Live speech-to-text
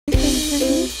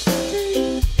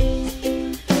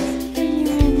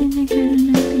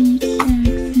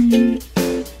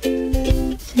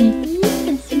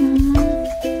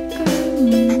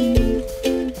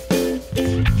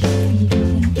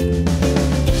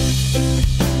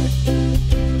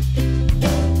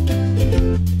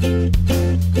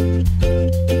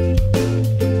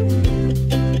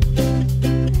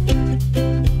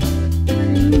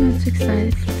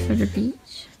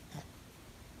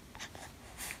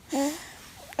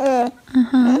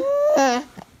Uh-huh.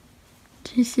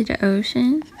 Do you see the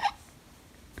ocean?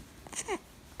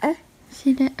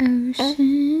 See the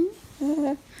ocean?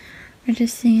 Or the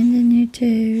sand in your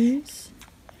toes?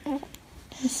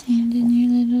 The sand in your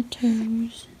little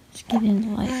toes. Let's get into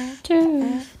like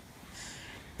toes.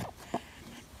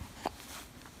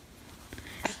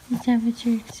 Is that what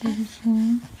you're excited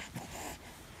for?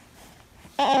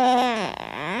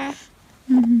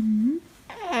 Mm-hmm.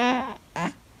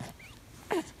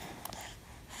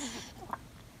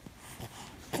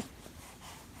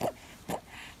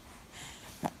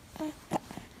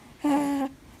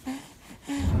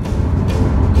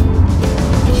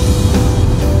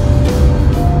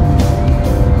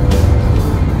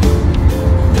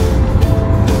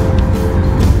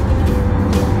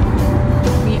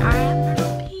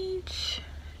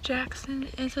 Jackson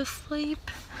is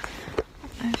asleep. I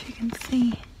don't know if you can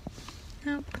see.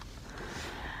 Nope.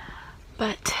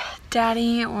 But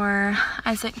Daddy, or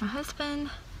Isaac, my husband,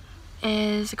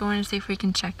 is going to see if we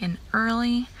can check in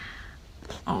early.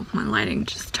 Oh, my lighting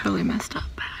just totally messed up.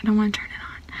 I don't want to turn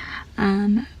it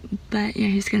on. But yeah,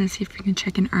 he's going to see if we can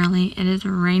check in early. It is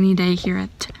a rainy day here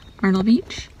at Myrtle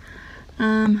Beach.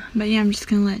 But yeah, I'm just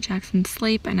going to let Jackson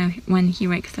sleep. I know when he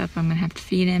wakes up, I'm going to have to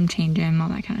feed him, change him, all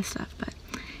that kind of stuff. But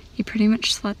he pretty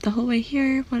much slept the whole way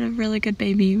here. What a really good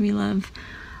baby. We love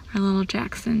our little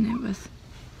Jackson. It was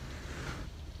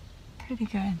pretty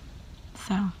good.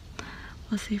 So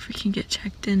we'll see if we can get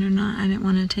checked in or not. I didn't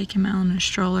want to take him out on a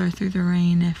stroller through the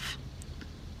rain if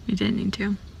we didn't need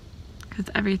to. Because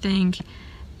everything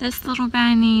this little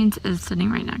guy needs is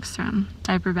sitting right next to him.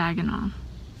 Diaper bag and all.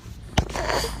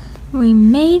 We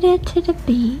made it to the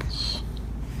beach.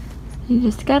 You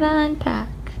just gotta unpack.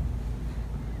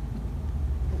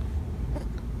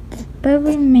 But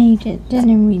we made it,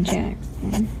 didn't we,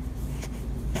 Jackson?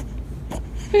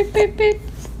 Beep, beep, beep.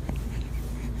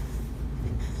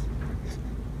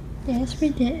 Yes, we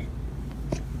did.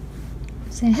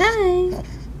 Say hi.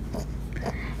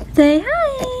 Say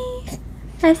hi.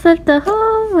 I slept the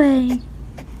whole way.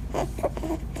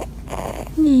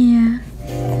 Yeah.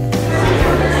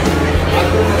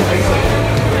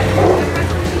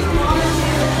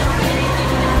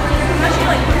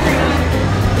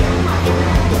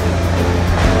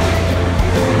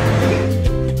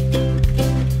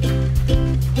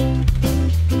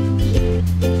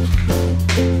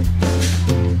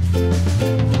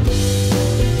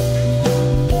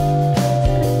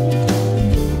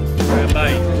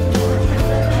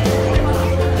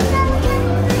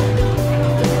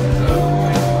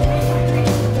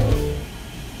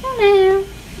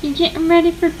 Getting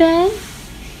ready for bed?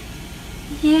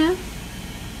 Yeah?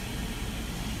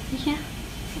 Yeah?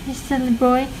 You silly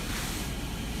boy.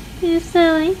 You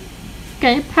silly.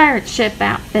 Got your pirate ship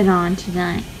outfit on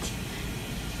tonight.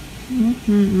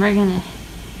 We're gonna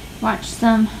watch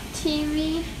some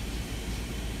TV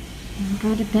and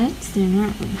go to bed soon,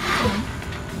 aren't we?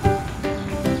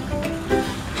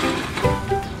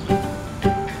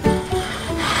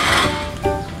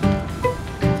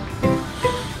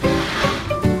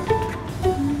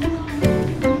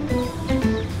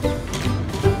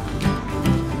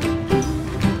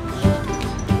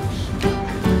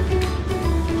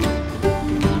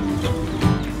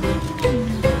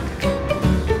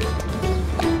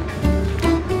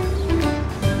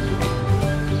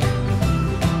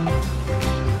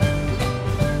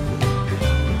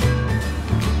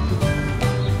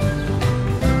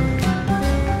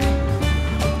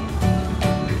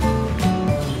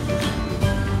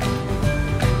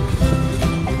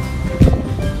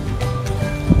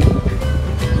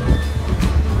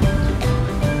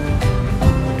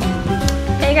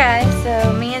 Hey guys,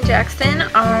 so me and Jackson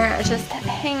are just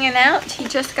hanging out. He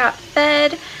just got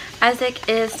fed. Isaac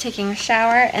is taking a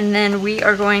shower, and then we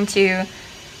are going to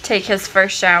take his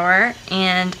first shower,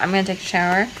 and I'm going to take a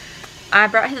shower. I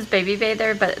brought his baby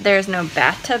bather, but there's no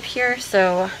bathtub here,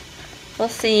 so we'll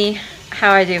see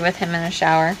how I do with him in a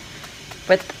shower.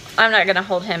 I'm not going to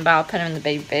hold him, but I'll put him in the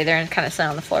baby bather and kind of sit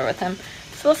on the floor with him.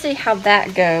 So we'll see how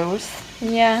that goes.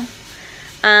 Yeah.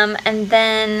 And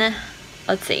then,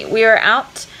 let's see, we were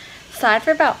outside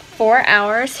for about 4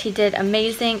 hours. He did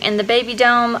amazing. In the baby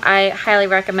dome, I highly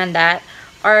recommend that.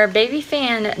 Our baby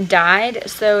fan died,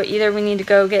 so either we need to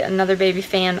go get another baby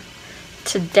fan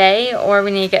today, or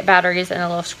we need to get batteries and a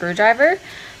little screwdriver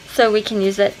so we can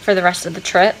use it for the rest of the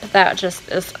trip. That just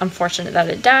is unfortunate that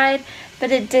it died,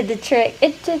 but it did the trick.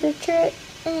 It did the trick.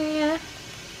 Yeah.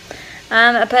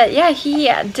 But yeah,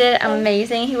 he did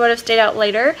amazing. He would have stayed out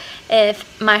later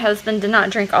if my husband did not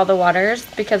drink all the waters,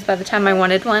 because by the time I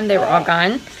wanted one, they were all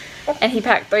gone. And he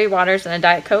packed 3 waters and a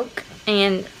Diet Coke.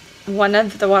 And one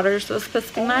of the waters was supposed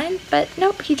to be mine, but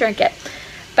nope, he drank it.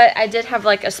 But I did have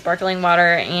like a sparkling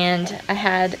water, and I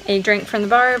had a drink from the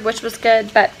bar, which was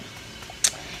good. But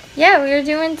yeah, we were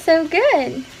doing so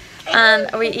good.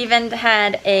 We even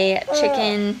had a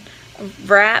chicken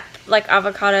wrap, like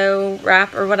avocado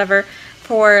wrap or whatever,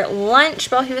 for lunch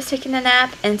while he was taking a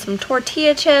nap, and some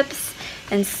tortilla chips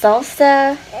and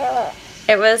salsa.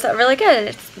 It was really good.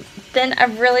 It's been a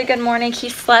really good morning. He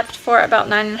slept for about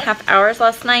 9.5 hours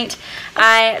last night.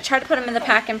 I tried to put him in the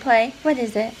pack and play. What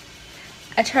is it?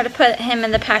 I tried to put him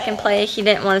in the pack and play. He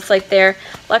didn't want to sleep there.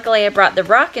 Luckily, I brought the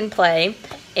rock and play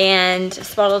and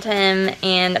swaddled him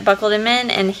and buckled him in,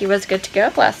 and he was good to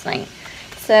go last night.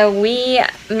 So me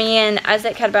and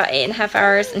Isaac had about 8.5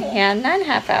 hours, and he had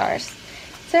 9.5 hours.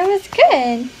 So it was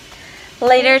good.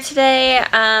 Later today,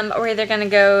 we're either going to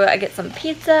go get some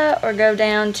pizza or go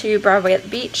down to Broadway at the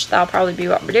beach. That'll probably be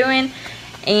what we're doing.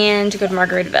 And go to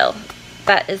Margaritaville.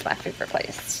 That is my favorite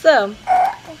place. So,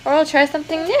 or we'll try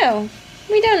something new.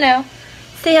 We don't know.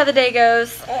 See how the day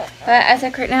goes. But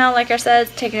Isaac right now, like I said,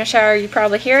 is taking a shower. You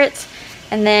probably hear it.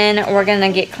 And then we're going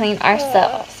to get clean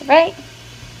ourselves, right?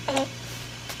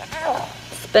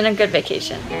 It's been a good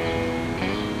vacation.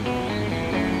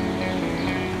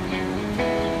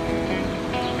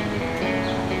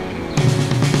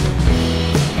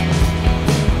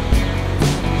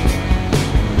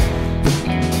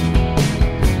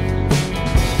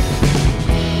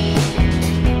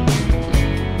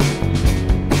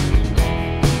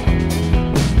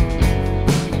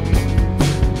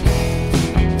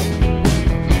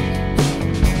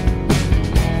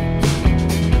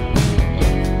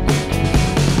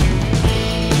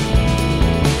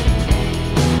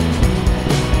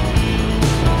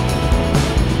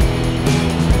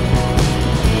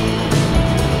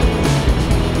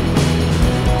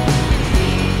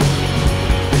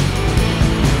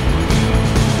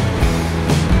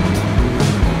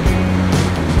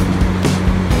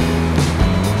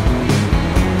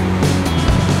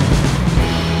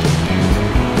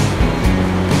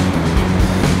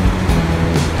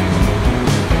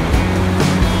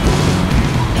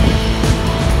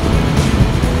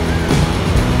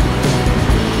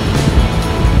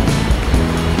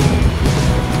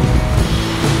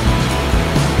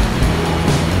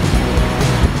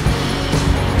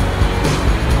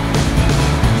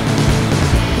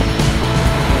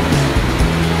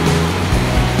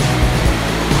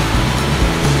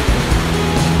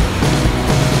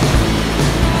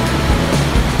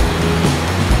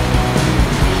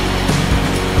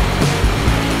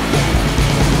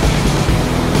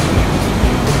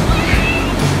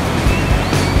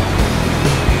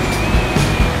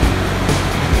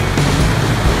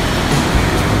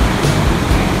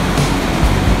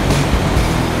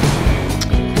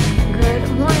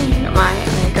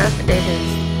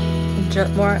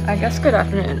 I guess good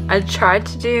afternoon. I tried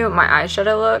to do my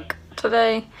eyeshadow look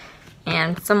today,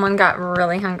 and someone got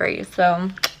really hungry, so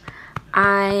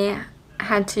I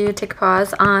had to take a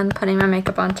pause on putting my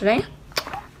makeup on today.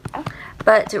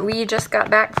 But we just got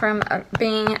back from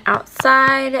being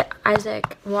outside.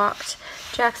 Isaac walked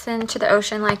Jackson to the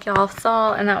ocean like y'all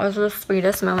saw, and that was the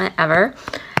sweetest moment ever.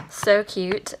 So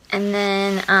cute. And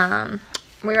then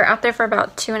we were out there for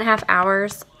about 2.5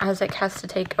 hours. Isaac has to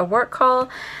take a work call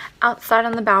outside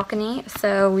on the balcony,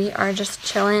 so we are just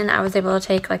chilling. I was able to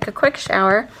take like a quick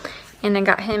shower, and I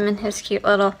got him in his cute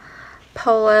little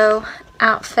polo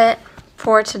outfit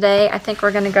for today. I think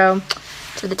we're gonna go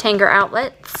to the Tanger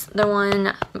Outlets, the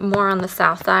one more on the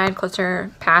south side,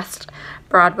 closer past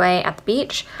Broadway at the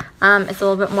beach. It's a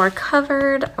little bit more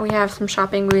covered. We have some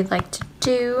shopping we'd like to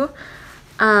do.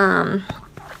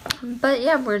 But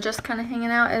yeah, we're just kind of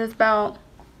hanging out. It is about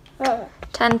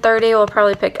 10:30. We'll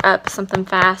probably pick up something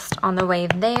fast on the way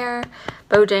there.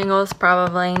 Bojangles,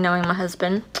 probably, knowing my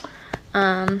husband.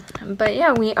 But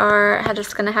yeah, we are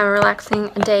just gonna have a relaxing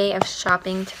day of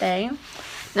shopping today.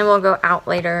 Then we'll go out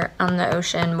later on the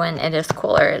ocean when it is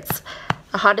cooler. It's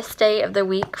the hottest day of the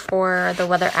week for the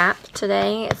weather app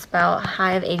today. It's about a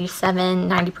high of 87,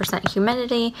 90%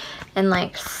 humidity, and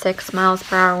like 6 miles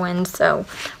per hour wind. So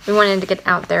we wanted to get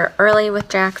out there early with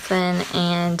Jackson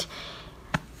and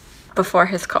before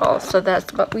his call. So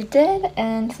that's what we did.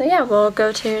 And so yeah, we'll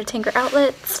go to Tanger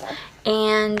Outlets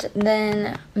and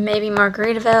then maybe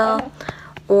Margaritaville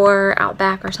or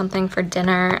Outback or something for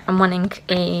dinner. I'm wanting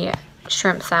a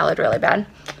shrimp salad really bad.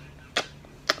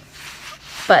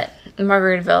 But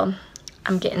Margaritaville,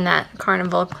 I'm getting that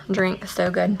carnival drink, so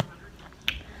good.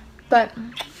 But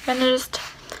I'm gonna just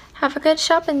have a good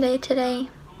shopping day today.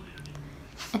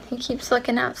 And he keeps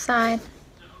looking outside.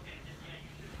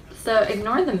 So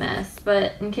ignore the mess,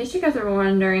 but in case you guys are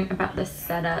wondering about the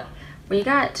setup, we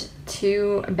got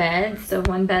 2 beds. So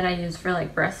one bed I use for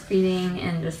like breastfeeding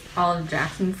and just all of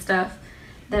Jackson's stuff.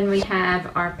 Then we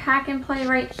have our pack and play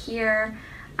right here.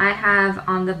 I have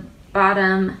on the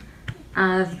bottom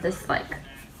of this, like,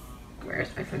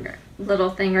 where's my finger?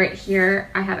 Little thing right here,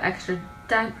 I have extra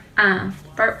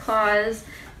burp cloths.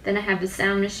 Then I have the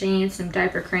sound machine, some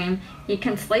diaper cream. He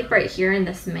can sleep right here in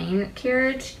this main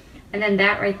carriage. And then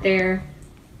that right there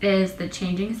is the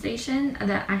changing station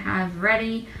that I have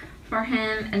ready for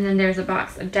him. And then there's a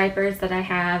box of diapers that I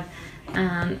have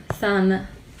some,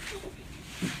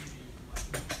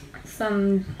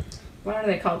 what are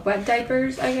they called? Wet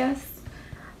diapers, I guess.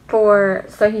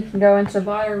 So he can go into the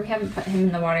water. We haven't put him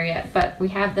in the water yet, but we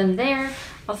have them there.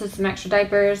 Also some extra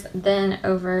diapers. Then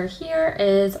over here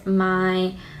is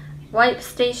my wipe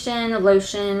station,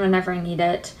 lotion whenever I need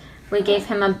it. We gave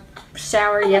him a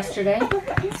shower yesterday.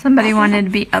 Somebody wanted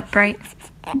to be upright.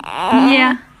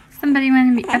 Yeah. Somebody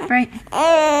wanted to be upright.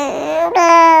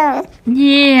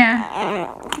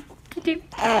 Yeah.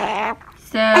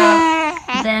 So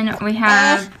then we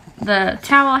have the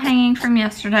towel hanging from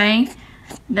yesterday.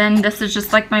 Then this is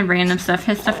just like my random stuff.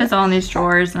 His stuff is all in these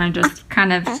drawers, and I just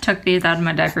kind of took these out of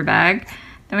my diaper bag.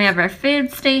 Then we have our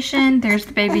food station. There's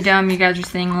the baby dome you guys are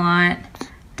seeing a lot.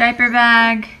 Diaper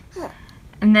bag.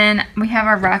 And then we have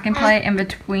our rock and play in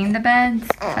between the beds,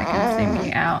 if I can zoom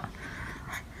you out.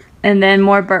 And then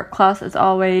more burp cloths as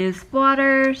always.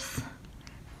 Waters.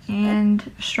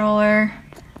 And stroller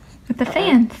with the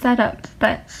fan set up.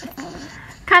 But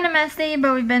kind of messy,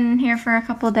 but we've been here for a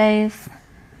couple days.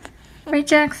 Right,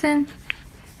 Jackson?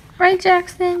 Right,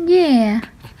 Jackson? Yeah.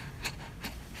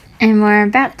 And we're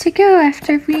about to go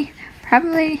after we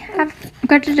probably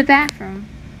go to the bathroom.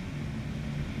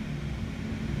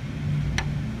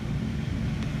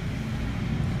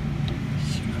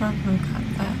 She probably got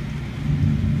that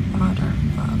water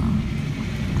bottle.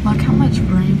 Look how much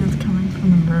rain is coming from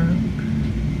the road.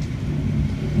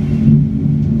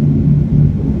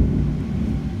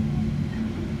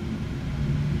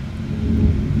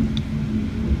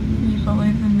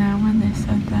 Believe them now when they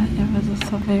said that it was a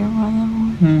severe weather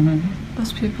warning.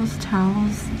 Those people's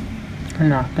towels are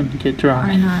not going to get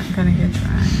dry.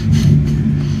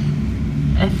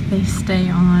 If they stay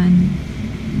on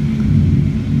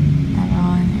at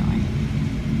all anyway.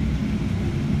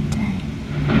 Dang.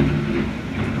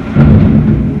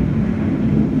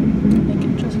 I think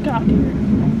it just got here.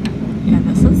 Yeah,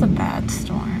 this is a bad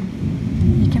storm.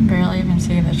 You can barely even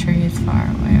see the trees far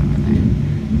away over there.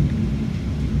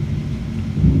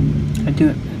 I do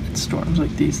admit storms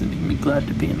like these, and you'd be glad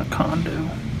to be in a condo.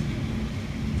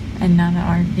 And not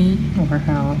an RV? Or a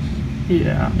house.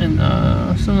 Yeah, and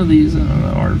some of these in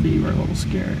an RV were a little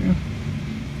scary.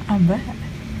 I bet.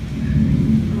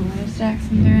 What is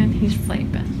Jackson doing? He's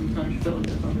sleeping.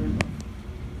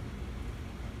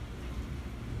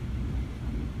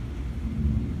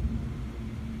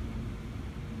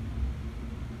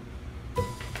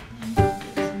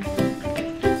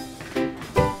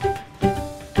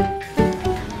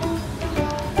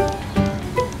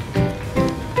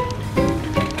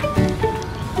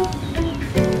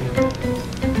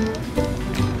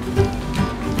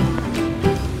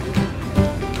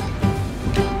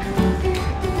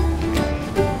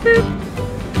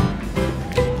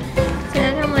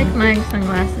 My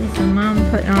sunglasses and Mom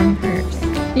put on hers.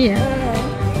 Yeah.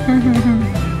 I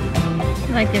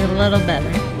like it a little better.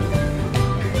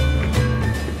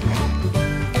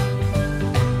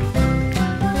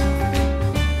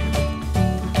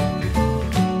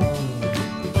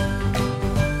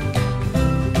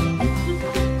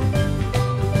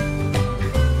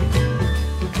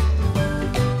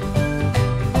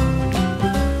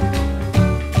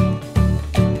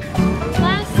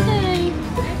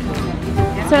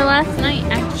 It's our last night,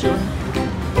 actually.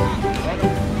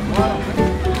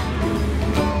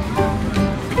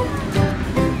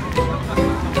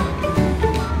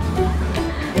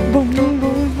 Boom, boom,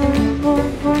 boom, boom, boom,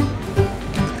 boom.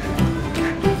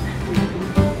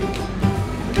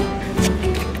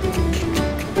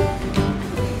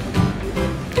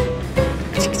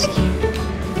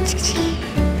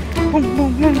 Boom,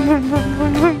 boom, boom, boom, boom,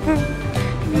 boom, boom, boom.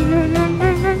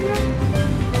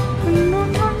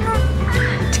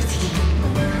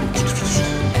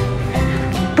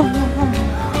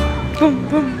 Boom,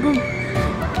 boom, boom.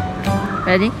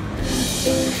 Ready?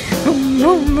 Boom,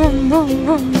 boom, boom, boom,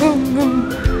 boom, boom, boom.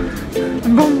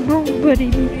 Boom, boom, booty,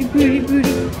 booty, booty,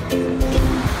 booty.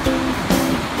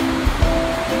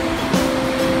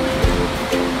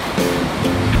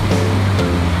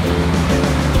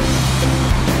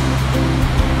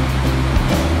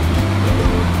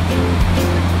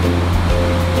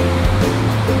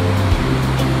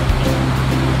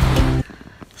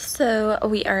 So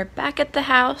we are back at the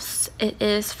house. It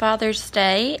is Father's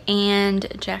Day and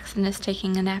Jackson is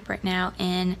taking a nap right now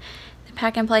in the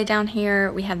pack and play down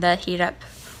here. We have the heat up,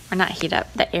 or not heat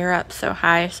up, the air up so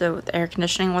high so the air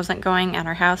conditioning wasn't going at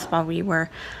our house while we were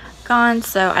gone,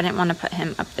 so I didn't want to put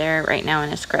him up there right now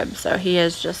in his crib. So he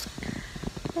is just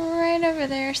right over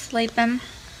there sleeping.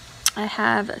 I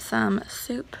have some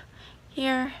soup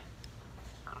here.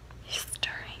 He's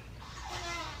stirring.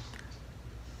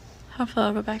 Hopefully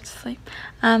I'll go back to sleep.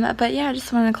 But yeah, I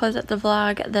just wanted to close up the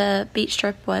vlog. The beach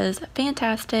trip was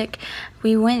fantastic.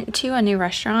 We went to a new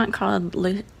restaurant called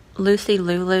Lucy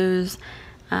Lulu's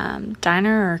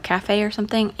Diner or Cafe or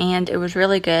something, and it was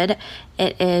really good.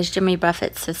 It is Jimmy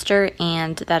Buffett's sister,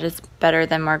 and that is better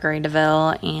than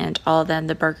Margaritaville, and all of them.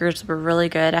 The burgers were really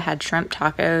good. I had shrimp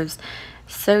tacos,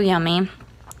 so yummy.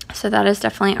 So that is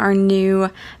definitely our new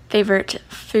favorite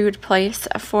food place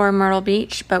for Myrtle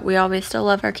Beach, but we always still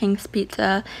love our King's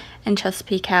Pizza and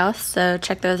Chesapeake House, so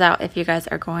check those out if you guys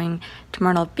are going to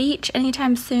Myrtle Beach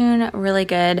anytime soon. Really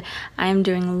good. I am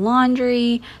doing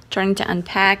laundry, trying to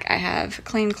unpack. I have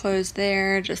clean clothes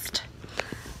there. Just,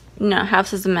 you know,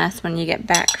 house is a mess when you get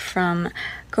back from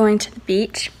going to the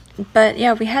beach. But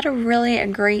yeah, we had a really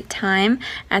great time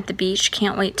at the beach.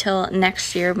 Can't wait till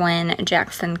next year when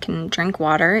Jackson can drink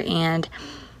water and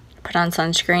put on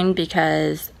sunscreen,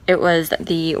 because it was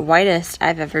the whitest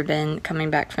I've ever been coming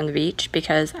back from the beach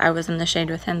because I was in the shade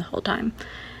with him the whole time.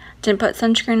 Didn't put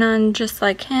sunscreen on just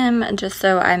like him, just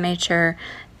so I made sure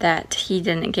that he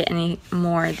didn't get any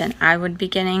more than I would be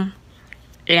getting,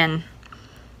 and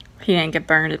he didn't get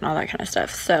burned and all that kind of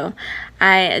stuff. So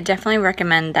I definitely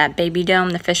recommend that baby dome,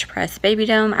 the Fish Press baby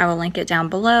dome. I will link it down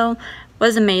below. It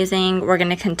was amazing. We're going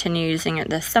to continue using it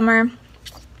this summer.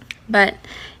 But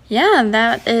yeah,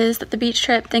 that is the beach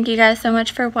trip. Thank you guys so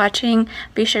much for watching.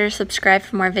 Be sure to subscribe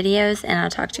for more videos, and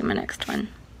I'll talk to you in my next one.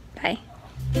 Bye.